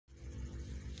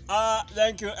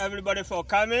Thank you everybody for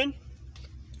coming.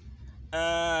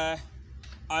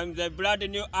 I'm the brand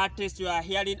new artist you are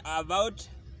hearing about.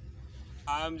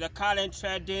 I'm the current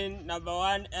trending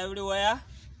 #1 everywhere,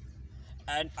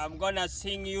 and I'm gonna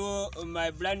sing you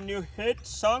my brand new hit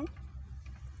song.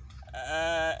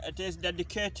 It is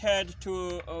dedicated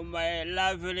to my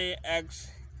lovely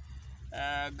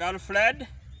ex-girlfriend,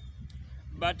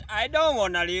 but I don't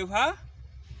wanna leave her.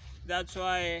 That's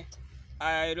why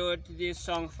I wrote this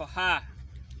song for her.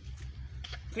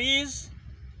 Please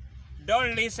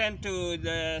don't listen to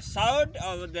the sound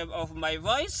of my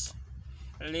voice.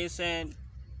 Listen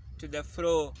to the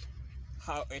flow,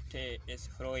 how it is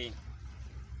flowing.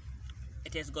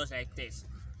 It just goes like this.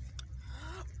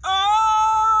 Oh,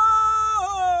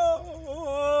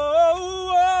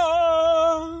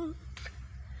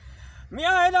 me,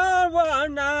 I don't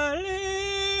wanna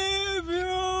leave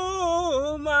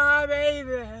you, my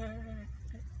baby.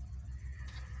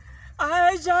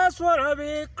 I just wanna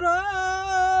be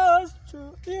close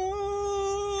to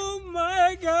you,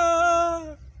 my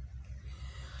girl.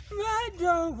 I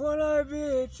don't wanna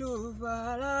be too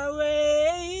far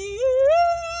away.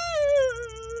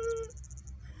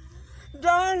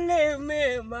 Don't leave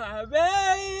me, my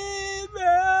baby.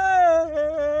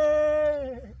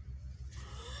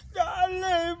 Don't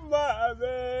leave my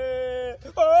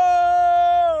baby. Oh,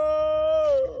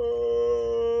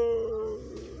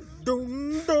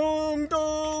 dum dum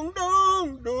dum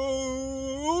dum dum.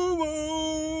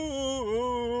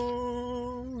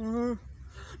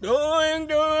 Doing,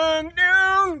 doing,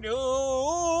 doing,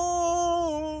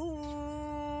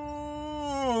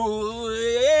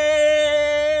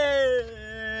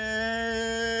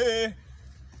 yeah.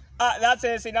 That's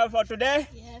it, enough for today.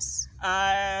 Yes.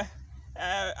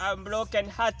 I'm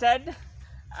broken-hearted.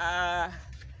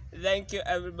 Thank you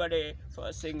everybody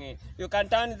for singing. You can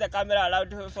turn the camera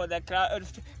around for the crowd,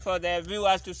 for the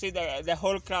viewers to see the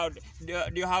whole crowd. Do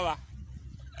you have a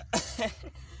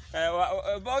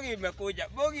Bogi imekuja,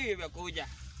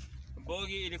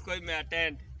 Bogi ilikuwa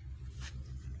imeattend.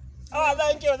 Oh,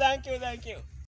 thank you.